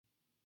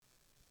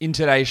In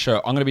today's show,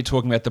 I'm going to be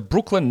talking about the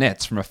Brooklyn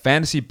Nets from a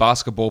fantasy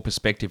basketball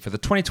perspective for the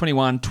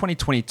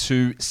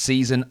 2021-2022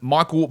 season.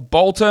 Michael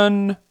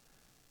Bolton.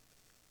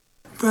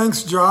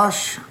 Thanks,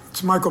 Josh.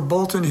 It's Michael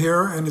Bolton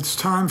here, and it's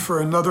time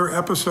for another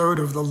episode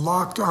of the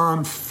Locked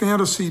On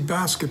Fantasy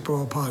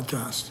Basketball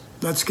Podcast.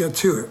 Let's get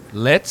to it.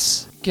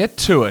 Let's get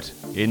to it,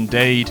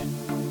 indeed.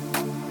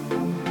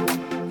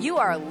 You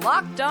are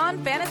Locked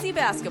On Fantasy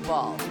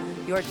Basketball,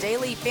 your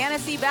daily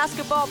fantasy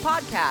basketball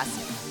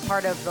podcast,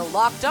 part of the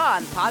Locked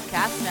On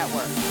Podcast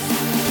Network.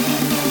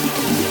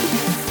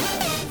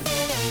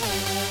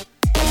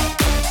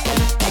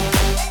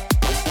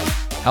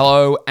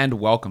 Hello and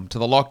welcome to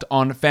the Locked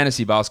On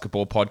Fantasy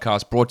Basketball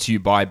Podcast, brought to you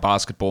by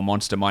Basketball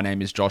Monster. My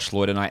name is Josh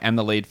Lloyd and I am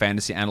the lead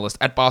fantasy analyst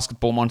at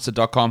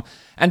basketballmonster.com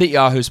and at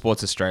Yahoo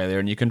Sports Australia.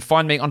 And you can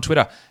find me on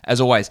Twitter, as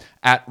always,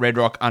 at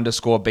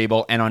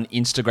redrock_bball and on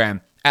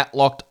Instagram at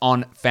Locked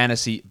On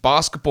Fantasy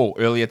Basketball.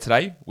 Earlier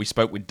today, we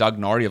spoke with Doug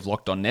Norrie of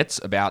Locked On Nets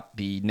about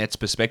the Nets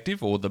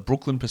perspective, or the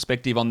Brooklyn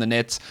perspective on the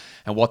Nets,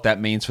 and what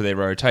that means for their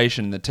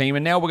rotation and the team.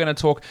 And now we're going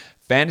to talk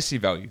fantasy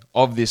value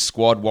of this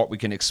squad, what we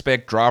can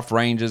expect, draft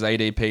ranges,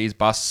 ADPs,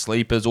 busts,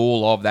 sleepers,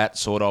 all of that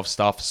sort of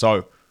stuff.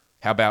 So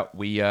how about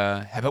we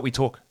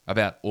talk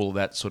about all of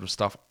that sort of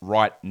stuff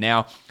right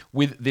now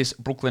with this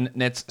Brooklyn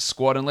Nets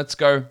squad, and let's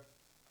go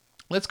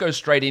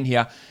straight in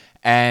here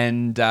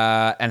and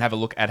have a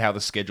look at how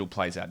the schedule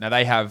plays out. Now,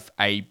 they have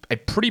a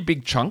pretty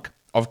big chunk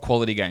of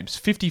quality games,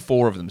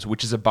 54 of them,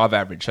 which is above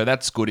average. So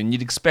that's good, and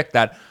you'd expect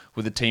that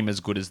with a team as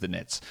good as the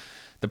Nets.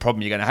 The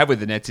problem you're going to have with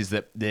the Nets is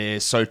that they're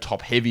so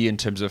top-heavy in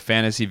terms of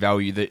fantasy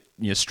value that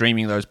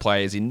streaming those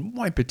players in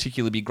won't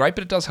particularly be great,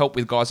 but it does help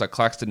with guys like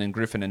Claxton and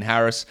Griffin and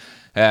Harris,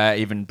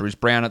 even Bruce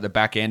Brown at the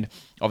back end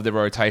of the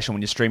rotation.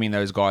 When you're streaming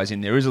those guys in,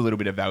 there is a little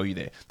bit of value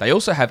there. They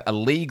also have a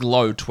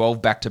league-low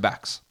 12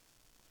 back-to-backs.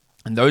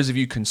 And those of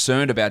you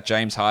concerned about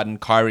James Harden,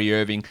 Kyrie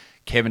Irving,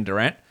 Kevin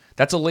Durant,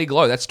 that's a league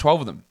low. That's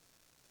 12 of them.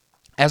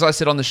 As I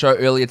said on the show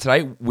earlier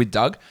today with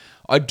Doug,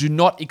 I do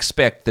not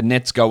expect the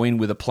Nets go in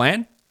with a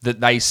plan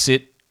that they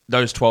sit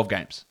those 12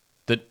 games.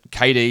 That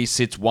KD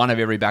sits one of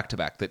every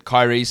back-to-back. That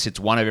Kyrie sits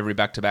one of every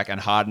back-to-back.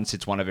 And Harden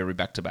sits one of every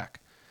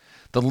back-to-back.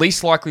 The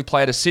least likely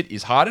player to sit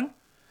is Harden.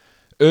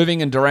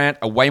 Irving and Durant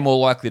are way more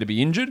likely to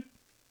be injured.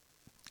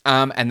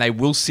 And they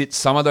will sit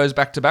some of those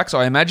back-to-backs,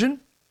 I imagine.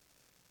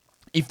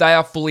 If they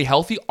are fully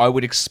healthy, I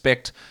would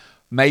expect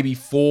maybe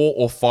 4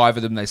 or 5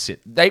 of them they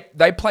sit. They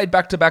played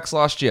back-to-backs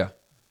last year.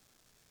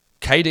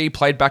 KD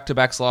played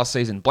back-to-backs last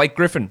season. Blake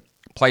Griffin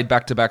played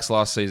back-to-backs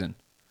last season.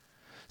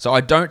 So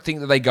I don't think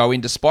that they go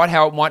in, despite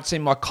how it might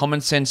seem like common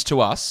sense to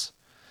us,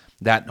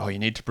 that, you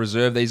need to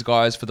preserve these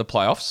guys for the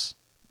playoffs.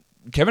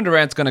 Kevin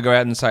Durant's going to go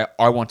out and say,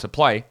 I want to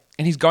play,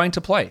 and he's going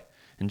to play.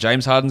 And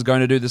James Harden's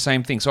going to do the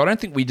same thing. So I don't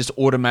think we just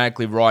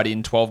automatically write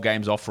in 12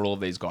 games off for all of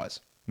these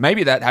guys.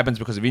 Maybe that happens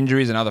because of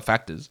injuries and other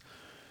factors,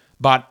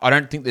 but I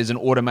don't think there's an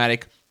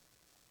automatic,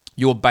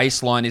 your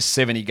baseline is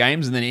 70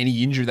 games, and then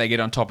any injury they get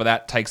on top of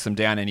that takes them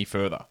down any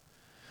further.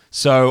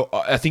 So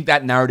I think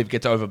that narrative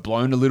gets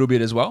overblown a little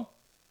bit as well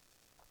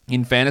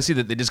in fantasy,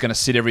 that they're just going to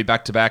sit every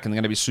back-to-back and they're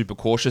going to be super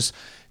cautious.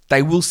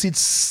 They will sit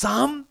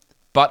some,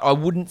 but I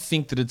wouldn't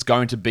think that it's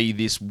going to be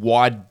this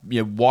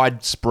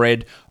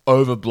widespread,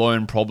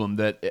 overblown problem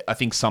that I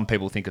think some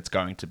people think it's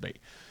going to be.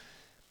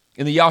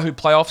 In the Yahoo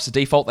playoffs, the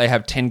default, they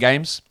have 10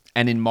 games.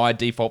 And in my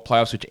default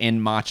playoffs, which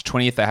end March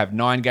 20th, they have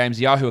 9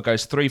 games. Yahoo, it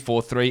goes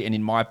 3-4-3. And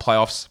in my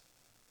playoffs,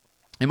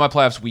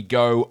 we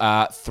go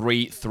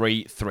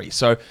 3-3-3.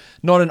 So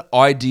not an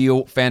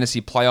ideal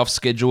fantasy playoff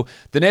schedule.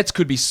 The Nets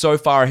could be so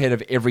far ahead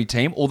of every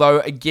team.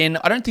 Although, again,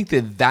 I don't think they're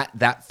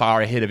that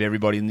far ahead of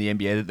everybody in the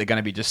NBA that they're going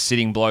to be just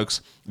sitting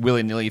blokes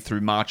willy-nilly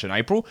through March and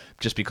April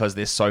just because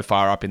they're so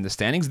far up in the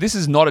standings. This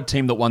is not a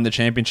team that won the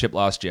championship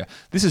last year.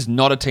 This is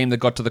not a team that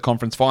got to the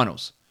conference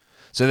finals.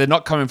 So they're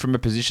not coming from a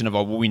position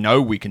of, we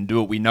know we can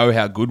do it. We know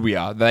how good we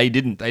are. They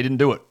didn't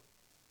do it.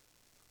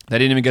 They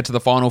didn't even get to the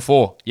Final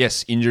Four.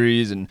 Yes,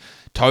 injuries and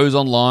toes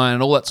on line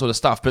and all that sort of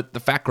stuff. But the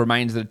fact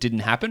remains that it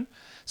didn't happen.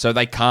 So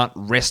they can't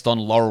rest on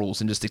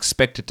laurels and just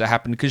expect it to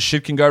happen because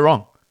shit can go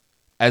wrong.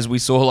 As we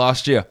saw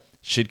last year,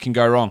 shit can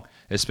go wrong,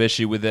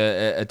 especially with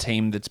a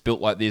team that's built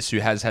like this, who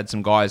has had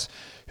some guys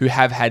who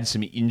have had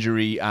some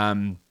injury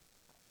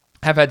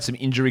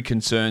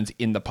concerns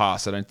in the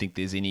past. I don't think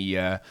there's any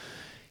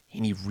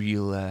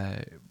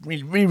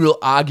real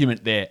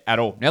argument there at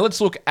all. Now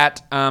let's look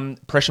at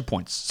pressure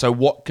points. So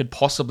what could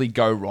possibly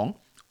go wrong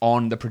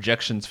on the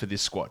projections for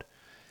this squad?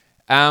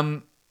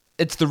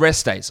 It's the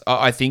rest days,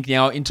 I think.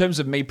 Now, in terms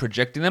of me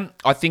projecting them,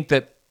 I think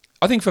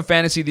for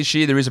fantasy this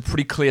year, there is a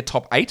pretty clear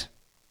top 8.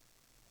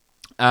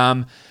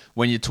 When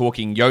you're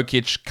talking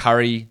Jokic,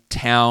 Curry,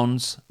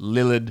 Towns,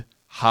 Lillard,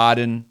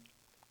 Harden,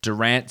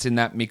 Durant's in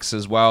that mix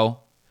as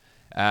well.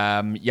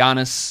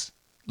 Giannis,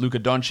 Luka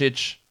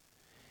Doncic.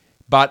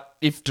 But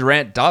if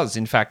Durant does,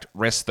 in fact,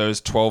 rest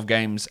those 12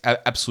 games at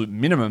absolute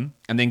minimum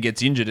and then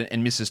gets injured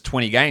and misses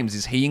 20 games,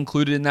 is he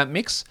included in that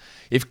mix?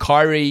 If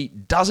Kyrie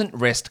doesn't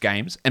rest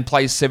games and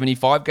plays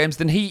 75 games,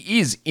 then he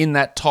is in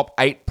that top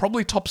 8,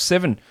 probably top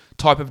 7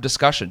 type of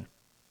discussion.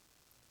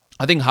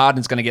 I think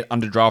Harden's going to get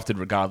underdrafted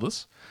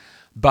regardless.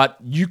 But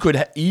you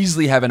could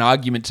easily have an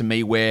argument to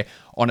me where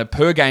on a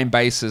per-game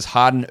basis,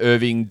 Harden,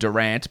 Irving,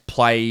 Durant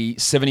play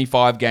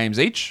 75 games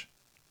each,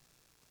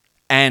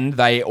 and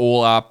they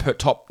all are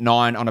top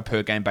 9 on a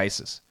per-game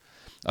basis.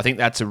 I think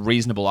that's a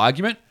reasonable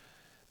argument,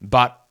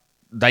 but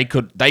they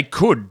could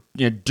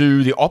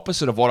do the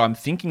opposite of what I'm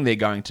thinking they're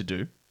going to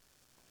do,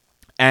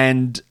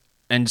 and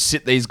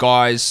sit these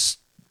guys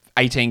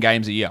 18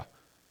 games a year.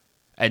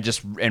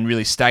 And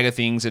really stagger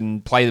things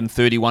and play them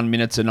 31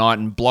 minutes a night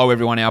and blow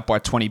everyone out by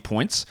 20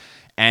 points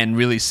and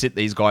really sit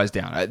these guys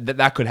down.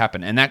 That could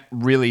happen. And that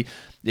really,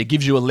 it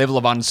gives you a level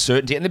of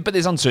uncertainty. But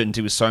there's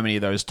uncertainty with so many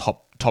of those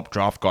top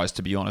draft guys,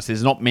 to be honest.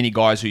 There's not many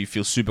guys who you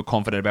feel super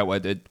confident about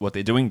what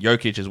they're doing.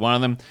 Jokic is one of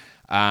them.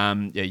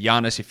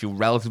 Giannis, you feel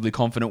relatively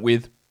confident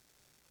with.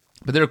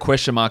 But there are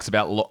question marks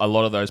about a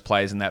lot of those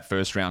players in that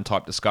first round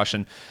type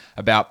discussion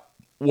about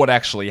what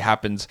actually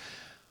happens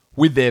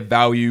with their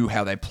value,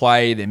 how they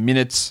play, their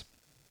minutes,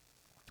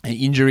 and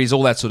injuries,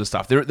 all that sort of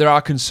stuff. There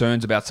are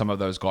concerns about some of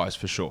those guys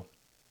for sure.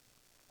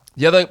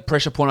 The other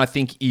pressure point, I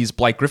think, is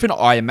Blake Griffin.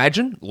 I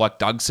imagine, like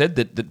Doug said,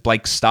 that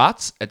Blake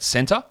starts at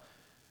center.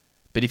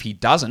 But if he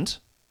doesn't,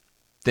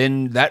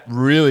 then that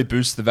really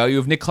boosts the value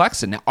of Nick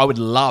Claxton. Now, I would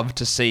love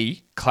to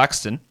see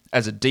Claxton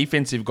as a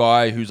defensive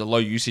guy who's a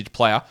low-usage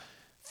player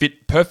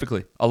fit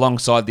perfectly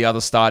alongside the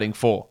other starting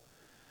four.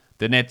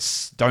 The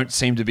Nets don't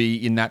seem to be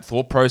in that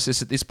thought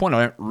process at this point.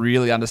 I don't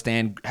really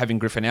understand having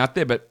Griffin out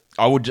there, but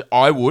I would,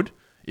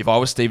 if I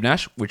was Steve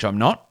Nash, which I'm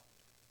not,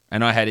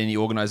 and I had any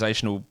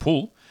organizational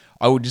pull,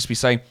 I would just be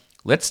saying,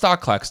 let's start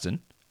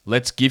Claxton,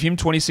 let's give him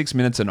 26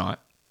 minutes a night,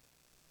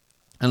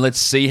 and let's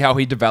see how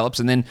he develops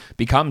and then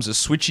becomes a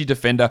switchy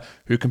defender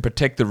who can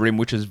protect the rim,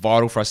 which is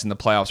vital for us in the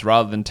playoffs,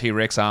 rather than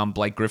T-Rex arm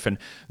Blake Griffin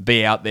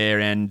be out there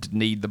and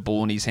need the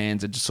ball in his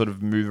hands and just sort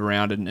of move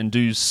around and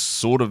do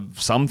sort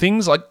of some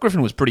things. Like,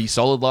 Griffin was pretty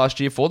solid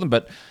last year for them,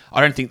 but I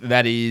don't think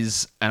that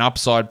is an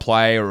upside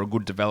play or a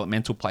good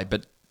developmental play.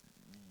 But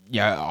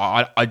yeah,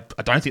 I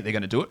don't think they're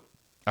going to do it.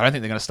 I don't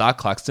think they're going to start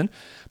Claxton.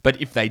 But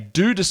if they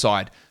do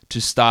decide to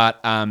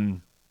start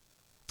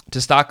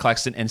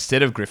Claxton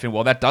instead of Griffin,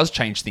 well, that does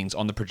change things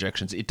on the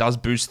projections. It does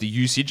boost the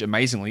usage,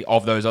 amazingly,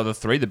 of those other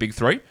three, the big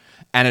three,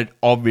 and it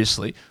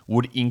obviously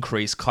would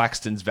increase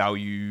Claxton's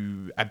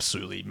value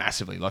absolutely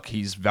massively. Like,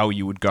 his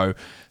value would go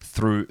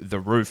through the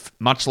roof,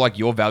 much like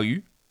your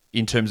value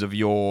in terms of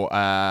your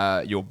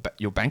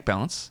bank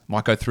balance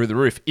might go through the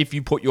roof if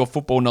you put your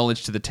football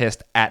knowledge to the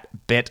test at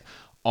Bet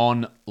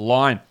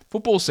Online.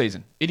 Football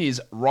season, it is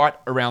right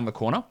around the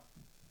corner.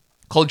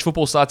 College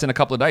football starts in a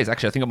couple of days.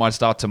 Actually, I think it might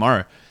start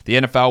tomorrow. The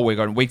NFL, we're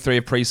going week 3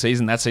 of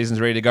preseason. That season's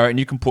ready to go, and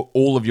you can put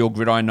all of your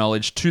gridiron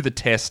knowledge to the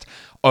test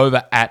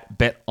over at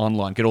Bet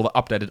Online. Get all the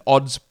updated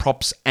odds,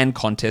 props, and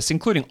contests,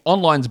 including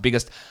online's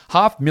biggest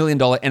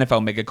 $500,000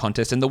 NFL mega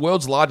contest and the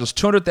world's largest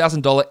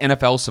 $200,000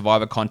 NFL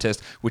Survivor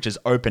contest, which is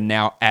open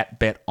now at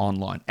Bet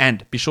Online.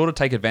 And be sure to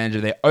take advantage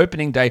of their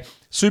opening day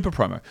super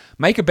promo.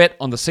 Make a bet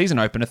on the season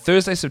opener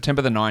Thursday,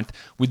 September the 9th,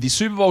 with the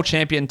Super Bowl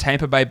champion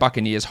Tampa Bay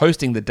Buccaneers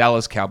hosting the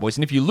Dallas Cowboys.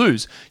 And if you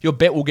lose, your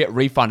bet will get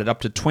refunded up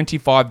to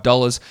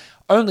 $25,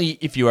 only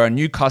if you are a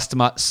new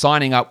customer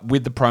signing up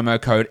with the promo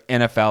code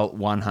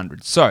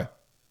NFL100. So,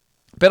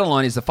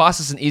 BetOnline is the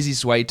fastest and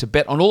easiest way to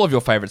bet on all of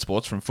your favorite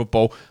sports, from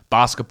football,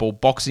 basketball,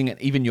 boxing,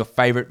 and even your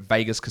favorite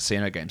Vegas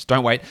casino games.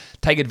 Don't wait.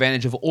 Take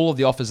advantage of all of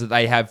the offers that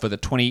they have for the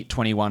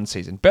 2021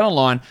 season.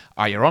 BetOnline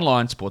are your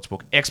online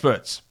sportsbook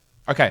experts.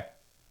 Okay,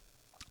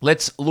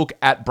 let's look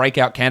at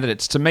breakout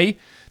candidates. To me,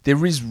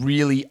 there is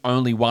really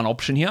only one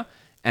option here,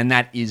 and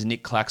that is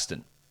Nick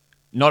Claxton.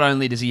 Not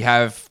only does he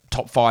have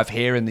top 5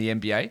 hair in the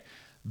NBA,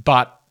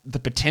 but the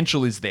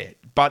potential is there.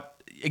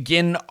 But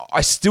again,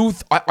 I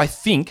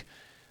think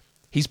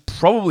he's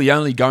probably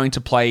only going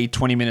to play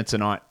 20 minutes a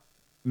night,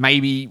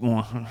 maybe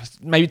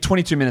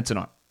 22 minutes a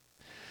night.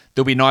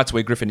 There'll be nights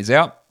where Griffin is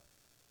out.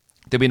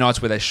 There'll be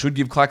nights where they should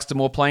give Claxton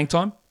more playing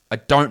time. I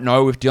don't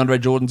know if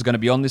DeAndre Jordan's going to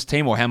be on this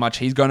team or how much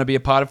he's going to be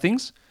a part of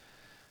things.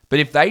 But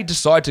if they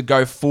decide to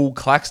go full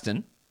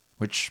Claxton,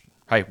 which,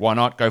 hey, why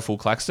not go full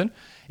Claxton?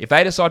 If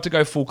they decide to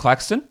go full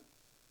Claxton,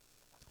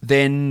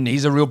 then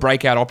he's a real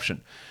breakout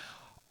option.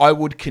 I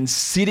would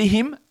consider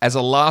him as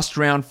a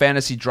last-round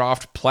fantasy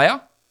draft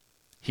player.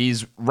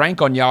 His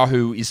rank on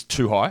Yahoo is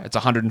too high. It's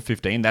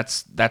 115.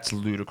 That's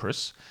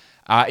ludicrous.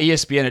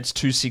 ESPN, it's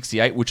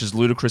 268, which is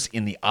ludicrous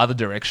in the other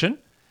direction.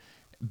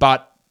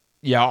 But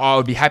yeah, I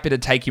would be happy to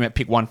take him at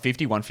pick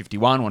 150,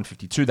 151,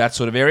 152, that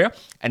sort of area,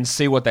 and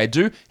see what they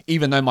do,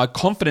 even though my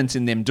confidence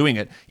in them doing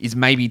it is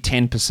maybe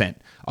 10%.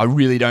 I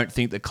really don't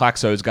think that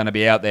Claxo is going to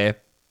be out there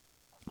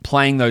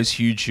playing those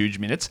huge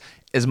minutes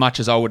as much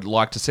as I would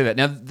like to see that.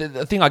 Now,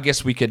 the thing I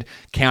guess we could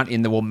count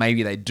in the, well,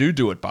 maybe they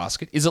do at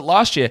basket, is that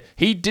last year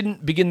he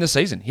didn't begin the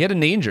season. He had a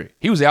knee injury.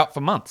 He was out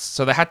for months.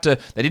 So they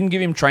didn't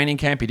give him training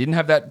camp. He didn't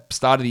have that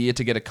start of the year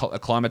to get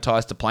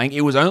acclimatized to playing.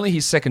 It was only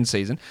his second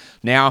season.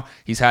 Now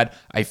he's had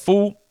a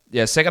full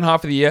second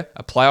half of the year,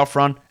 a playoff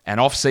run, an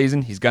off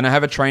season. He's going to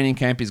have a training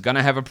camp. He's going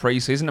to have a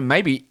preseason, and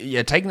maybe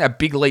taking that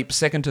big leap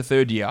second to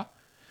third year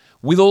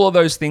with all of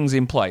those things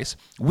in place,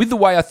 with the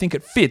way I think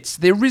it fits,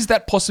 there is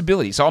that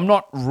possibility. So I'm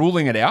not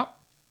ruling it out.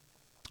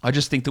 I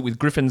just think that with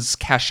Griffin's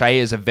cachet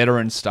as a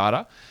veteran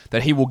starter,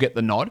 that he will get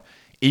the nod,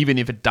 even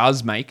if it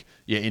does make,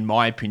 in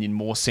my opinion,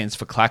 more sense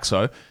for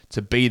Claxo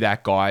to be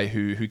that guy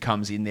who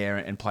comes in there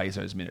and plays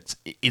those minutes.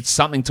 It's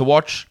something to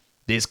watch.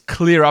 There's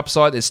clear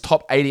upside. There's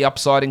top 80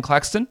 upside in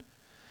Claxton.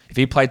 If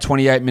he played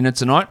 28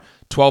 minutes a night,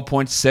 12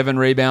 points, 7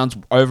 rebounds,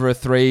 over a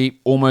 3,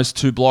 almost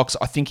 2 blocks,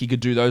 I think he could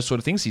do those sort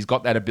of things. He's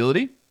got that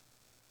ability.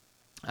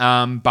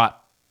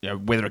 But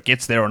whether it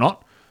gets there or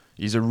not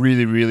is a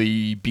really,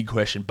 really big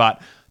question.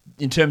 But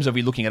in terms of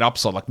looking at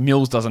upside, like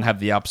Mills doesn't have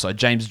the upside.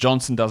 James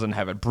Johnson doesn't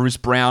have it. Bruce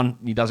Brown,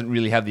 he doesn't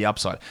really have the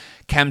upside.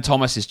 Cam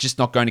Thomas is just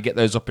not going to get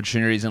those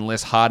opportunities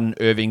unless Harden,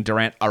 Irving,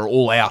 Durant are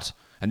all out.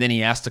 And then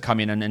he has to come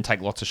in and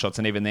take lots of shots.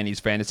 And even then,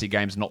 his fantasy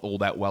game's not all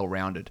that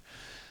well-rounded.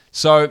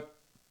 So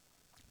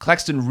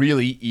Claxton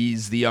really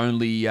is the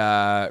only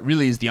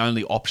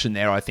option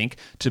there, I think,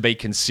 to be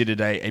considered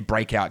a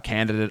breakout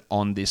candidate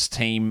on this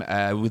team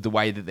with the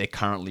way that they're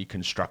currently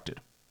constructed.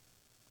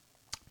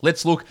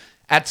 Let's look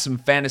at some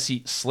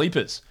fantasy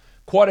sleepers.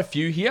 Quite a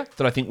few here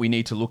that I think we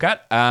need to look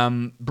at.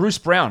 Bruce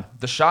Brown,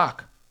 the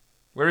Shark.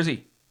 Where is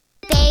he?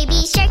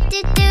 Baby Shark.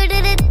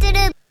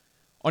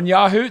 On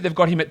Yahoo, they've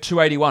got him at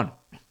 281.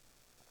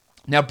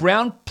 Now,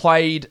 Brown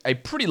played a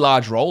pretty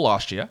large role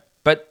last year,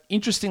 but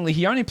interestingly,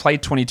 he only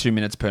played 22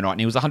 minutes per night,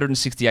 and he was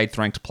 168th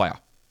ranked player.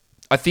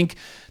 I think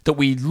that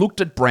we looked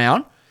at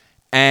Brown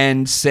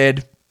and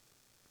said,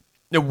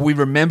 we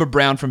remember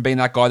Brown from being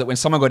that guy that when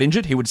someone got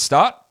injured, he would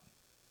start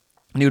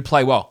and he would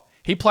play well.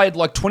 He played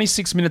like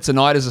 26 minutes a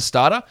night as a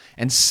starter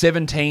and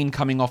 17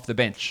 coming off the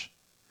bench.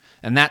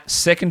 And that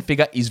second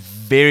figure is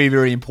very,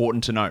 very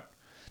important to note.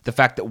 The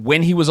fact that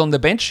when he was on the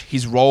bench,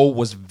 his role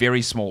was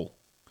very small.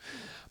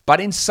 But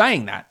in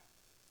saying that,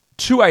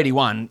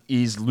 281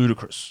 is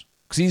ludicrous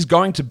because he's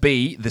going to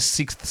be the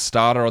 6th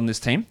starter on this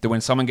team, that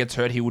when someone gets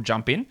hurt, he will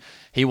jump in.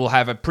 He will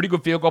have a pretty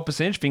good field goal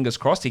percentage, fingers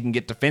crossed. He can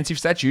get defensive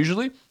stats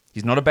usually.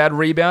 He's not a bad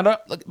rebounder,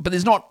 but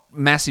there's not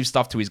massive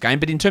stuff to his game.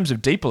 But in terms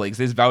of deeper leagues,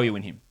 there's value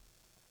in him.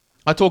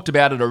 I talked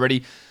about it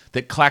already,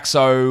 that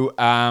Claxo,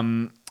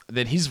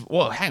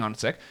 hang on a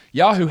sec.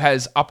 Yahoo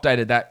has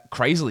updated that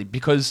crazily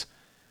because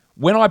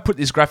when I put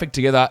this graphic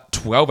together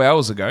 12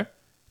 hours ago,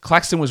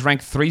 Claxton was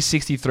ranked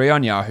 363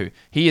 on Yahoo.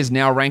 He is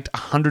now ranked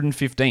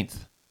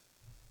 115th.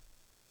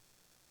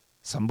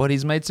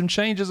 Somebody's made some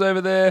changes over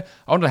there.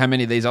 I wonder how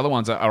many of these other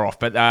ones are off.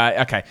 But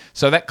okay,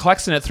 so that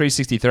Claxton at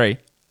 363,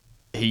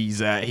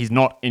 he's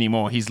not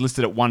anymore. He's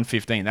listed at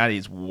 115. That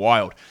is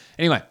wild.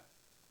 Anyway,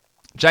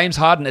 James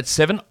Harden at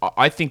 7.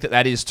 I think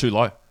that is too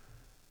low.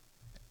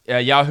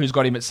 Yahoo's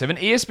got him at 7.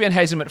 ESPN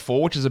has him at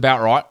 4, which is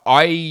about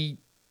right.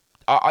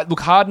 Look,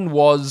 Harden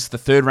was the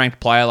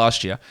 3rd-ranked player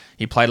last year.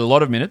 He played a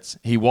lot of minutes.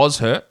 He was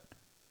hurt.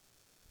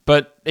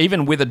 But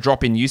even with a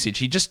drop in usage,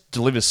 he just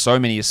delivers so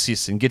many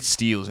assists and gets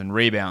steals and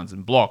rebounds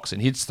and blocks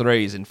and hits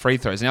threes and free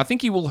throws. And I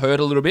think he will hurt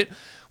a little bit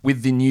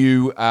with the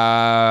new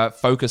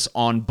focus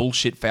on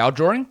bullshit foul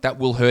drawing. That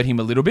will hurt him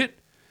a little bit.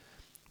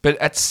 But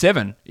at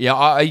 7,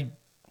 I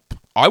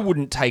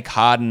wouldn't take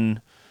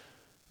Harden.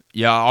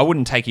 I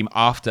wouldn't take him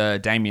after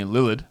Damian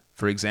Lillard,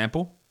 for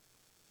example.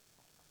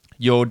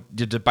 You're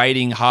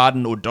debating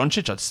Harden or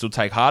Doncic, I'd still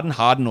take Harden.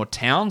 Harden or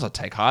Towns, I'd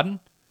take Harden.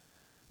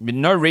 I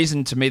mean, no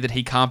reason to me that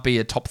he can't be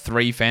a top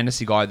 3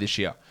 fantasy guy this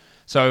year.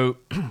 So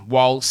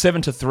while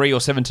 7-3 or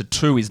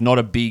 7-2 is not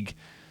a big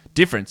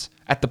difference,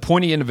 at the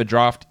pointy end of a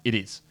draft, it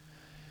is.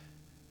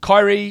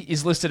 Kyrie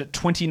is listed at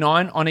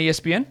 29 on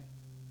ESPN.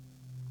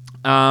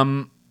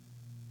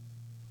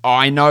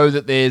 I know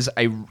that there's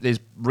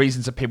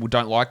reasons that people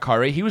don't like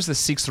Kyrie. He was the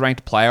 6th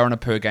ranked player on a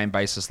per game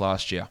basis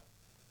last year.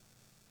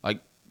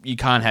 You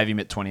can't have him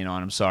at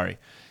 29, I'm sorry.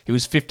 He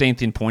was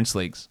 15th in points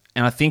leagues.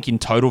 And I think in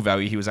total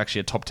value, he was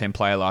actually a top 10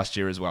 player last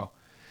year as well.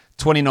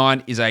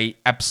 29 is a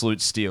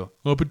absolute steal.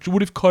 Oh, but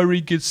what if Kyrie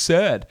gets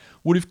sad?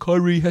 What if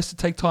Kyrie has to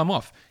take time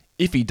off?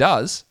 If he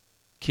does,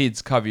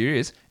 kids, cover your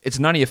ears. It's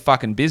none of your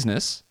fucking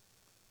business.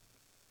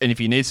 And if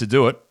he needs to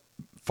do it,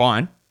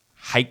 fine.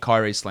 Hate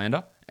Kyrie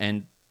slander.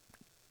 And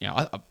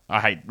I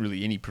hate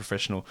really any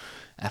professional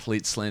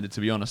athlete slander, to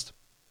be honest.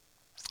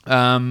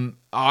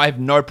 I have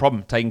no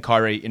problem taking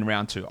Kyrie in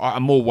round 2.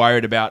 I'm more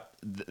worried about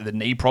the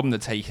knee problem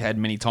that he had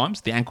many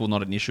times. The ankle,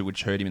 not an issue,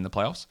 which hurt him in the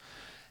playoffs.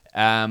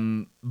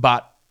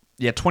 But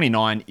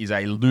 29 is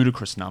a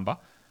ludicrous number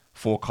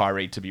for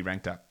Kyrie to be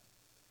ranked at.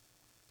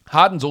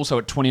 Harden's also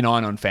at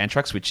 29 on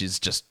Fantrax, which is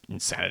just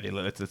insanity,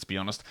 let's be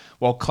honest.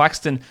 While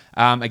Claxton,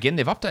 again,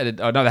 they've updated...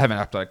 Oh, no, they haven't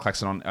updated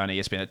Claxton on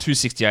ESPN at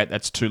 268.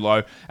 That's too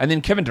low. And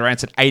then Kevin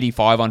Durant's at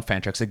 85 on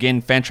Fantrax.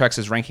 Again,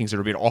 Fantrax's rankings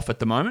are a bit off at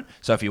the moment.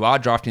 So if you are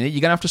drafting there,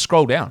 you're going to have to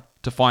scroll down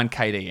to find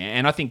KD.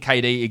 And I think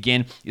KD,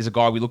 again, is a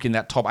guy we look in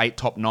that top 8,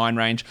 top 9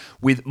 range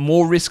with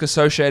more risk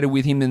associated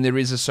with him than there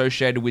is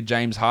associated with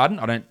James Harden.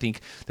 I don't think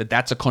that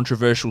that's a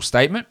controversial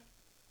statement.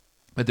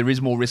 But there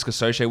is more risk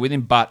associated with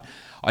him. But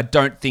I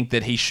don't think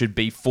that he should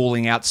be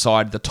falling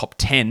outside the top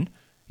 10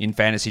 in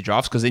fantasy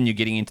drafts, because then you're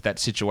getting into that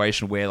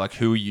situation where, like,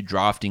 who are you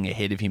drafting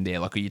ahead of him there?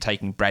 Like, are you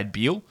taking Brad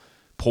Beal,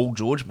 Paul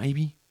George,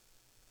 maybe.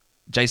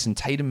 Jason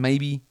Tatum,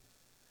 maybe.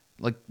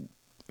 Like,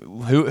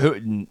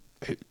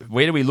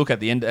 where do we look at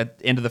the end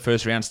of the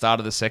first round,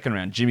 start of the second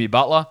round? Jimmy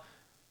Butler?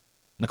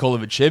 Nikola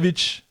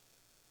Vucevic?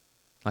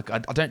 Like, I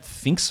don't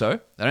think so.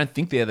 I don't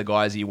think they're the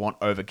guys you want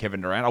over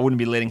Kevin Durant. I wouldn't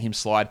be letting him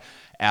slide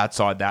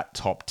outside that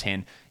top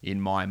 10 in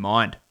my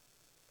mind.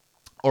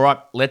 All right,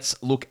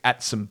 let's look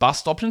at some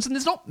bust options. And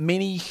there's not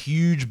many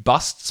huge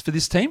busts for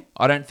this team,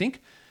 I don't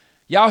think.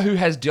 Yahoo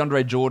has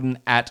DeAndre Jordan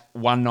at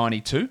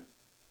 192.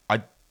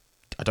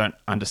 I don't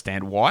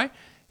understand why.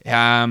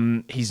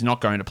 He's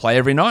not going to play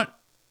every night.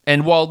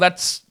 And while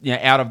that's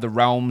out of the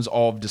realms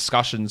of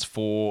discussions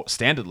for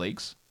standard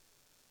leagues,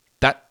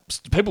 that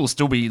people will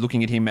still be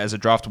looking at him as a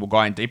draftable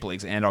guy in deeper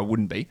leagues, and I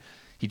wouldn't be.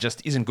 He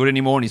just isn't good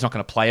anymore, and he's not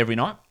going to play every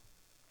night.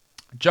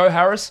 Joe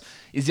Harris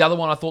is the other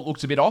one I thought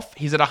looked a bit off.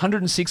 He's at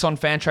 106 on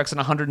Fantrax and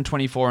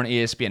 124 on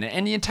ESPN.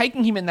 And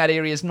taking him in that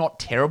area is not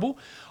terrible.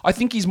 I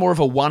think he's more of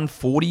a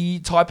 140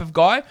 type of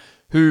guy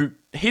who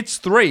hits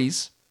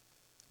threes,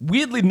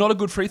 weirdly not a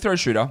good free throw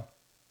shooter,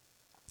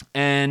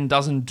 and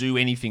doesn't do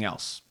anything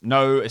else.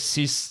 No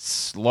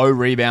assists, low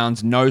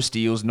rebounds, no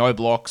steals, no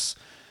blocks.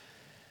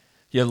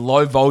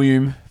 Low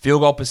volume,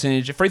 field goal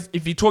percentage.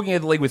 If you're talking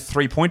about the league with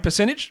 3-point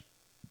percentage,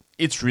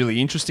 it's really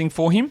interesting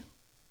for him.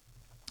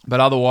 But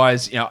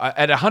otherwise,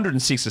 at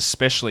 106,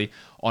 especially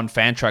on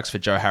Fantrax for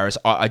Joe Harris,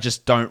 I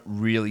just don't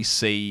really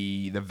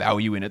see the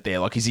value in it there.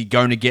 Like, is he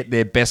going to get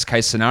their best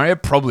case scenario?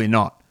 Probably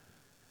not.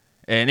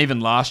 And even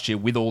last year,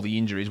 with all the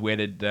injuries, where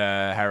did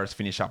Harris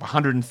finish up?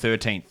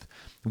 113th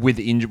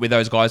with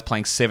those guys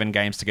playing 7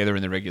 games together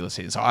in the regular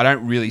season. So I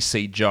don't really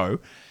see Joe,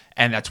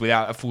 and that's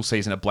without a full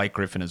season of Blake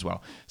Griffin as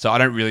well. So I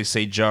don't really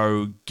see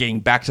Joe getting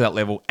back to that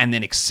level and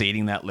then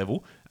exceeding that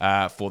level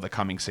for the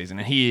coming season.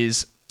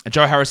 And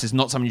Joe Harris is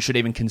not someone you should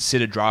even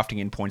consider drafting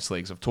in points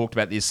leagues. I've talked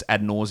about this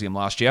ad nauseum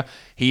last year.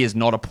 He is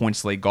not a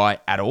points league guy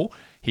at all.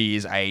 He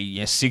is a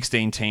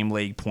 16-team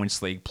league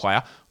points league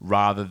player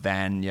rather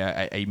than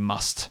a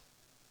must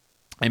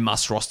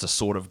roster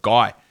sort of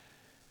guy.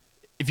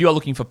 If you are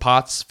looking for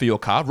parts for your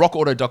car,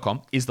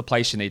 rockauto.com is the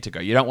place you need to go.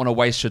 You don't want to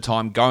waste your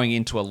time going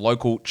into a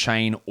local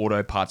chain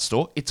auto parts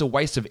store. It's a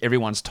waste of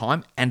everyone's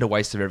time and a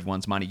waste of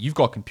everyone's money. You've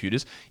got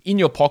computers in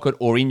your pocket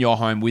or in your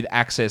home with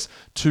access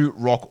to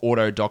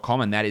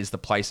rockauto.com, and that is the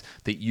place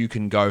that you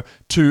can go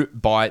to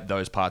buy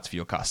those parts for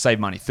your car. Save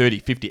money, 30,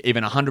 50,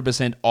 even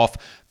 100% off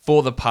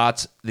for the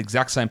parts, the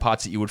exact same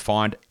parts that you would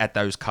find at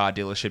those car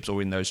dealerships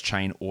or in those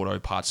chain auto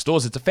parts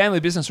stores. It's a family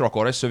business, Rock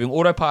Auto, serving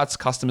auto parts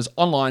customers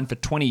online for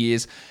 20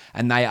 years,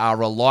 and they are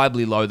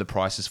reliably low the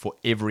prices for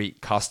every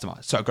customer.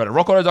 So go to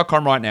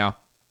rockauto.com right now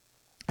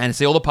and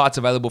see all the parts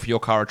available for your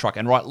car or truck,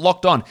 and write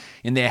Locked On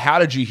in their How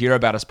Did You Hear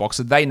About Us box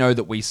so they know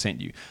that we sent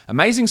you.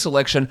 Amazing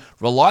selection,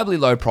 reliably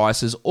low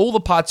prices, all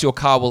the parts your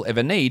car will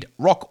ever need,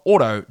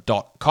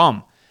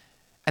 rockauto.com.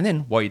 And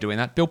then, while you're doing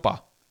that, Built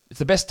Bar. It's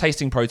the best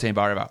tasting protein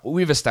bar ever.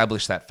 We've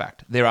established that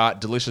fact. There are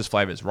delicious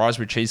flavors.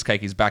 Raspberry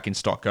cheesecake is back in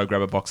stock. Go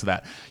grab a box of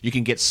that. You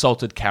can get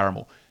salted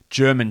caramel,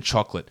 German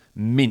chocolate,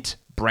 mint,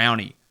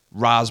 brownie,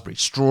 raspberry,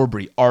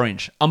 strawberry,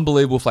 orange.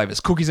 Unbelievable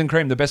flavors. Cookies and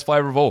cream, the best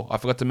flavor of all. I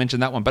forgot to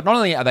mention that one. But not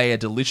only are they a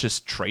delicious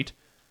treat,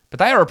 but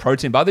they are a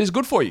protein bar that is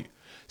good for you.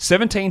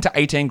 17 to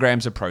 18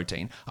 grams of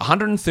protein,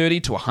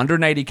 130 to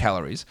 180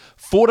 calories,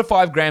 4 to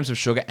 5 grams of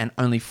sugar, and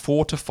only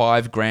 4 to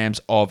 5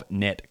 grams of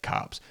net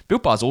carbs.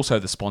 Built Bar is also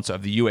the sponsor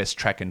of the US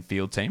track and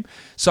field team.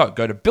 So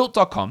go to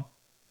built.com,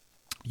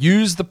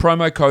 use the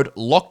promo code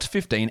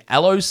LOCKED15,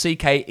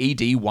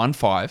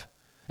 LOCKED15,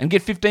 and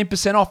get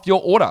 15% off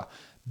your order.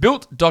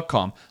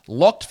 Built.com,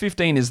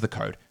 LOCKED15 is the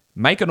code.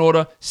 Make an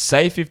order,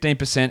 save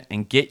 15%,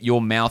 and get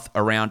your mouth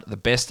around the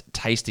best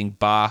tasting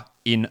bar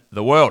in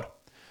the world.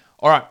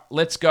 All right,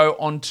 let's go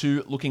on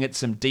to looking at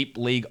some deep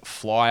league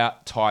flyer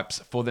types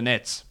for the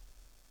Nets.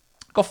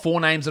 Got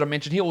 4 names that I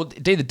mentioned here.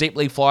 Either deep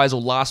league flyers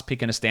or last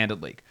pick in a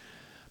standard league.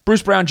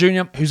 Bruce Brown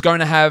Jr., who's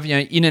going to have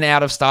in and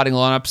out of starting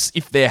lineups.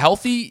 If they're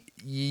healthy,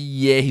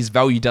 his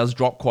value does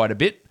drop quite a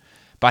bit,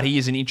 but he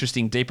is an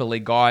interesting deeper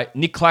league guy.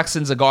 Nick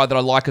Claxton's a guy that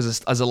I like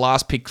as a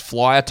last pick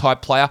flyer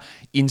type player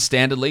in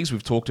standard leagues.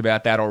 We've talked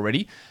about that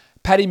already.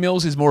 Patty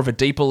Mills is more of a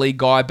deeper league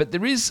guy, but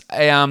there is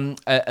a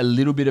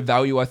little bit of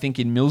value, I think,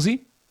 in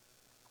Millsy,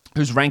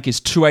 whose rank is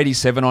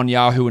 287 on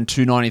Yahoo and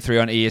 293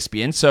 on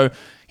ESPN. So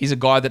he's a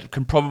guy that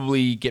can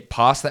probably get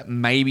past that,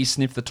 maybe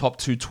sniff the top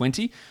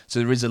 220. So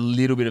there is a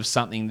little bit of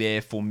something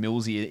there for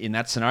Millsy in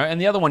that scenario.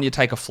 And the other one you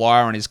take a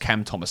flyer on is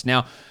Cam Thomas.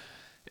 Now,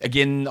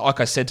 again, like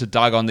I said to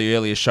Doug on the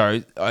earlier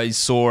show, I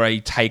saw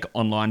a take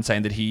online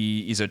saying that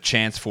he is a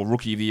chance for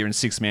Rookie of the Year and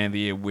Sixth Man of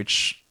the Year,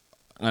 which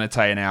I'm going to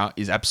tell you now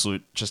is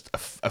absolute just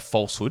a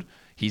falsehood.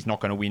 He's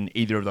not going to win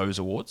either of those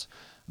awards.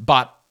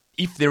 But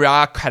if there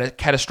are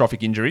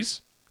catastrophic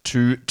injuries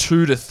to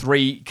 2 to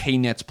 3 key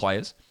Nets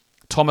players,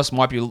 Thomas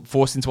might be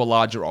forced into a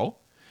larger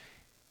role.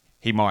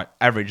 He might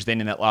average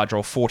then in that large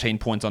role 14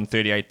 points on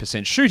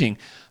 38% shooting,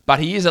 but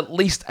he is at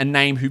least a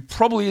name who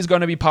probably is going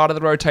to be part of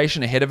the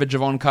rotation ahead of a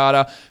Javon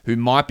Carter, who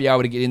might be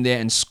able to get in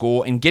there and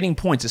score and getting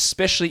points,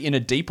 especially in a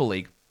deeper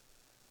league.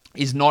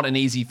 is not an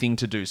easy thing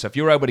to do. So if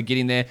you're able to get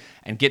in there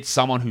and get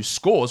someone who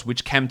scores,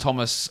 which Cam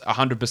Thomas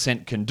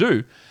 100% can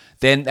do,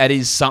 then that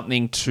is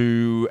something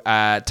to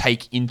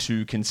take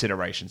into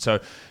consideration. So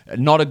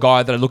not a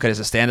guy that I look at as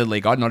a standard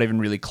league guy, not even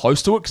really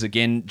close to it, because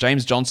again,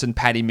 James Johnson,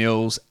 Patty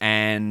Mills,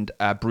 and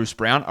Bruce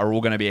Brown are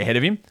all going to be ahead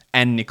of him,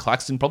 and Nick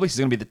Claxton probably. He's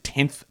going to be the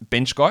 10th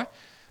bench guy,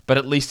 but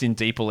at least in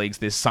deeper leagues,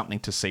 there's something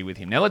to see with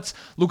him. Now let's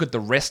look at the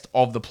rest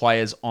of the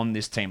players on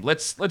this team.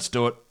 Let's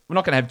do it. We're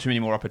not going to have too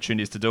many more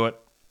opportunities to do it.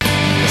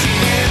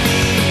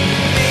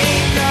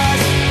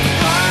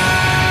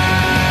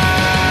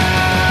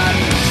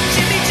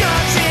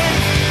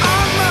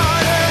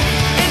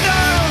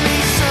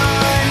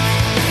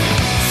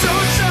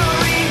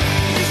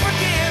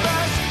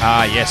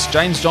 Yes,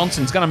 James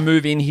Johnson's going to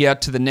move in here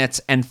to the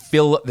Nets and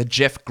fill the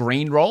Jeff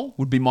Green role,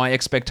 would be my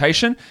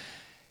expectation.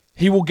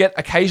 He will get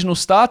occasional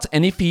starts,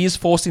 and if he is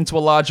forced into a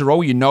larger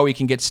role, you know he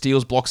can get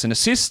steals, blocks, and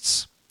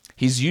assists.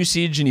 His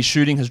usage and his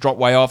shooting has dropped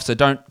way off, so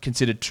don't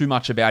consider too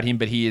much about him,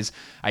 but he is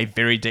a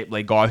very deep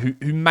league guy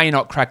who may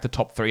not crack the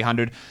top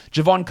 300.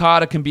 Javon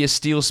Carter can be a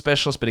steals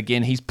specialist, but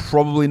again, he's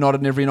probably not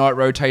an every night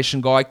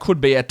rotation guy.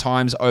 Could be at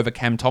times over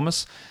Cam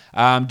Thomas.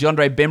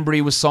 DeAndre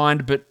Bembry was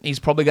signed, but he's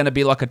probably going to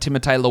be like a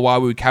Timothé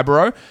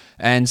Luwawu-Cabarrot,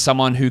 and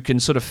someone who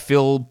can sort of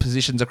fill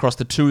positions across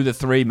the 2, the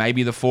 3,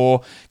 maybe the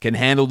 4, can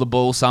handle the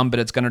ball some, but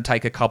it's going to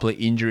take a couple of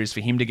injuries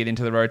for him to get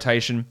into the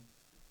rotation.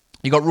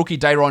 You got rookie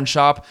Day'Ron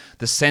Sharpe,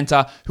 the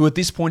center, who at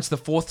this point is the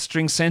 4th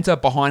string center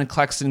behind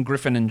Claxton,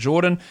 Griffin, and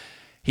Jordan.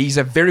 He's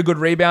a very good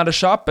rebounder,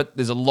 Sharpe, but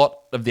there's a lot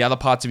of the other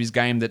parts of his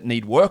game that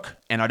need work,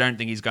 and I don't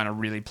think he's going to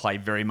really play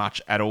very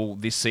much at all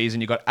this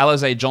season. You've got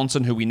Alize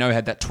Johnson, who we know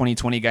had that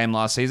 2020 game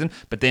last season,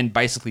 but then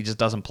basically just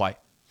doesn't play.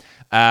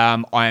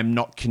 I am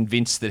not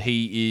convinced that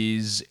he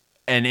is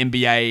an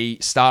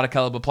NBA starter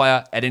caliber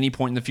player at any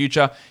point in the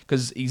future,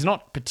 because he's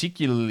not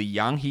particularly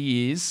young.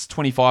 He is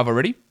 25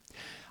 already.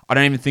 I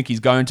don't even think he's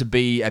going to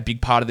be a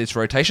big part of this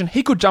rotation.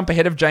 He could jump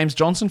ahead of James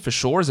Johnson for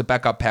sure as a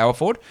backup power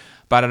forward,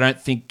 but I don't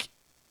think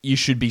you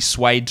should be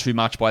swayed too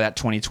much by that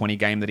 2020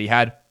 game that he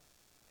had.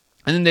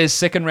 And then there's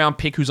second round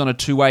pick who's on a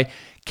 2-way,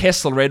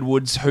 Kessler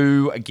Edwards,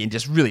 who, again,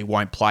 just really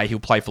won't play. He'll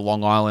play for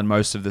Long Island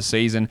most of the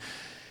season.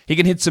 He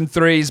can hit some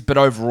threes, but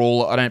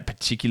overall, I don't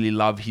particularly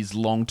love his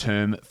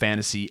long-term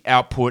fantasy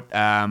output.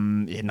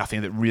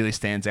 Nothing that really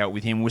stands out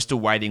with him. We're still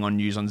waiting on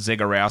news on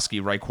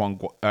Zegarowski,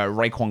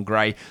 Raekwon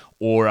Gray,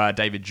 or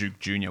David Duke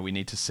Jr. We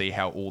need to see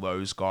how all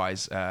those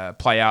guys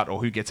play out,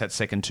 or who gets that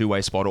second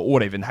 2-way spot, or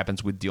what even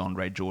happens with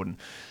DeAndre Jordan.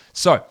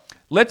 So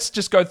let's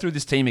just go through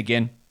this team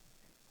again.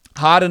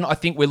 Harden, I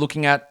think we're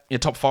looking at your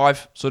top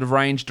 5 sort of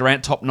range.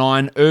 Durant, top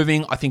 9.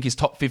 Irving, I think is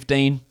top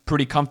 15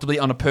 pretty comfortably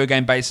on a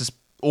per-game basis.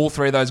 All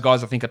 3 of those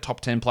guys, I think, are top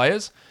 10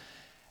 players.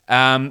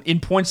 In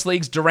points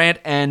leagues, Durant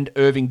and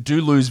Irving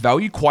do lose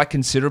value quite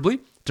considerably.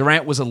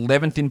 Durant was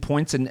 11th in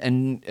points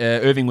and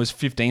Irving was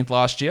 15th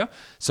last year.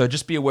 So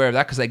just be aware of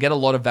that because they get a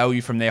lot of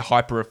value from their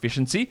hyper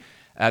efficiency.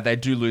 They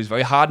do lose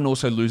value. Harden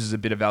also loses a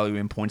bit of value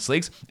in points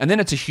leagues. And then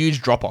it's a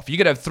huge drop-off. You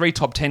could have 3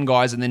 top 10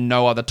 guys and then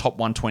no other top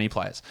 120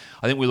 players.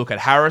 I think we look at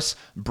Harris,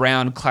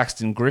 Brown,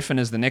 Claxton, Griffin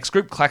as the next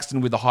group.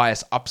 Claxton with the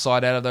highest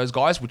upside out of those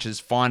guys, which is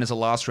fine as a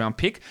last-round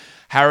pick.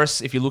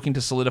 Harris, if you're looking to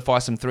solidify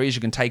some threes,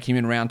 you can take him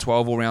in round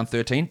 12 or round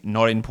 13.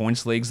 Not in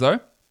points leagues, though.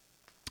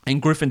 And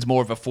Griffin's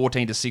more of a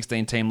 14 to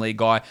 16 team league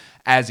guy,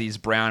 as is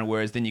Brown,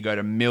 whereas then you go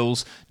to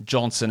Mills,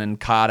 Johnson, and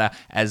Carter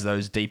as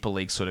those deeper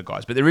league sort of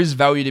guys. But there is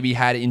value to be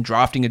had in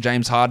drafting a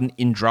James Harden,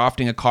 in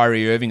drafting a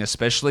Kyrie Irving,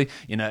 especially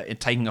in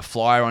taking a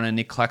flyer on a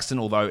Nick Claxton,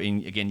 although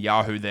again,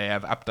 Yahoo, they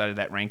have updated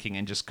that ranking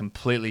and just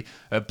completely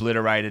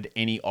obliterated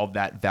any of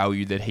that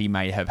value that he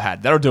may have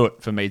had. That'll do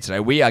it for me today.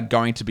 We are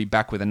going to be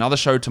back with another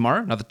show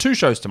tomorrow, another 2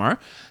 shows tomorrow,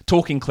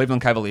 talking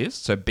Cleveland Cavaliers,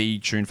 so be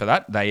tuned for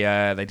that. They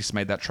just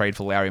made that trade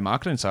for Lowry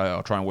Marketing, so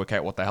I'll try and work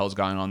out what the hell's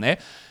going on there.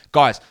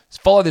 Guys,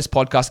 follow this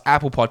podcast,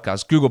 Apple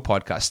Podcasts, Google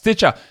Podcasts,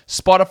 Stitcher,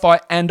 Spotify,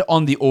 and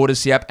on the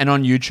Odyssey app and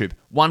on YouTube.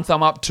 1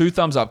 thumb up, 2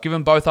 thumbs up. Give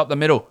them both up the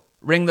middle.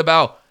 Ring the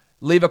bell.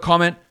 Leave a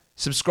comment.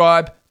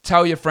 Subscribe.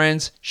 Tell your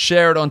friends.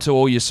 Share it onto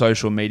all your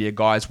social media,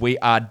 guys. We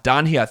are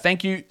done here.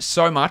 Thank you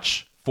so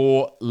much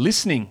for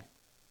listening.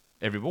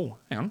 Hang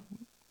on.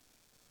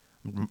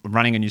 I'm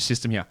running a new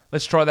system here.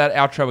 Let's try that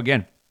outro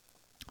again.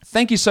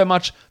 Thank you so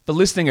much for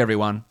listening,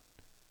 everyone.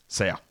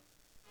 See ya.